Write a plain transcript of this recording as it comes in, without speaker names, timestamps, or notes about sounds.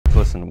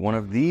listen, one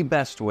of the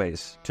best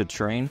ways to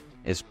train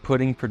is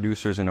putting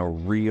producers in a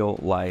real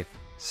life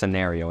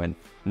scenario. And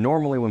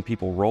normally when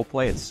people role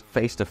play, it's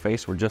face to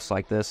face. We're just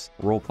like this,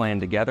 role playing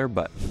together.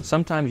 But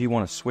sometimes you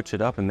want to switch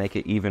it up and make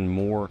it even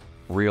more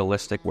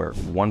realistic, where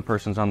one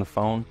person's on the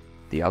phone,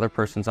 the other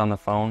person's on the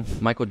phone.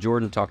 Michael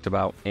Jordan talked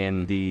about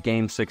in the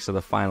Game 6 of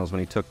the finals when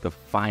he took the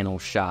final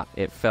shot.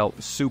 It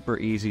felt super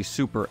easy,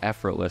 super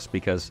effortless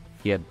because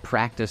he had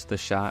practiced the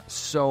shot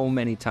so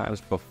many times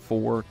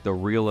before the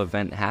real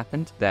event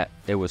happened that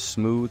it was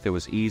smooth, it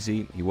was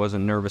easy, he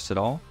wasn't nervous at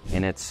all,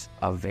 and it's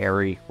a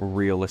very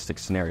realistic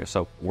scenario.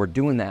 So we're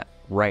doing that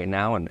right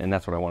now, and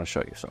that's what I want to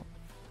show you. So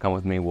come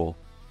with me, we'll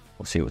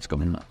see what's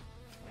going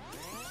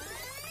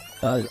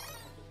on.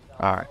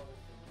 All right.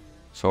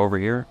 So over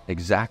here,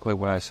 exactly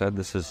what I said,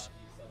 this is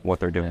what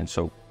they're doing.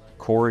 So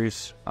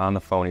Corey's on the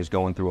phone, he's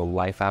going through a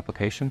life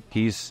application.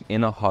 He's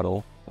in a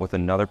huddle with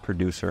another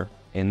producer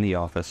in the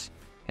office,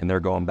 and they're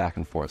going back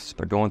and forth. So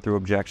they're going through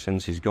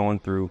objections, he's going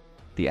through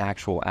the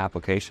actual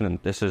application, and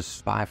this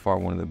is by far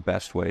one of the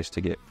best ways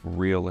to get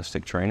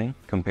realistic training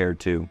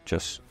compared to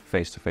just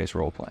face-to-face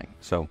role-playing.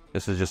 So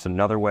this is just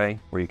another way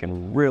where you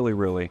can really,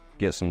 really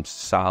get some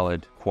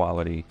solid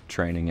quality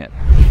training in.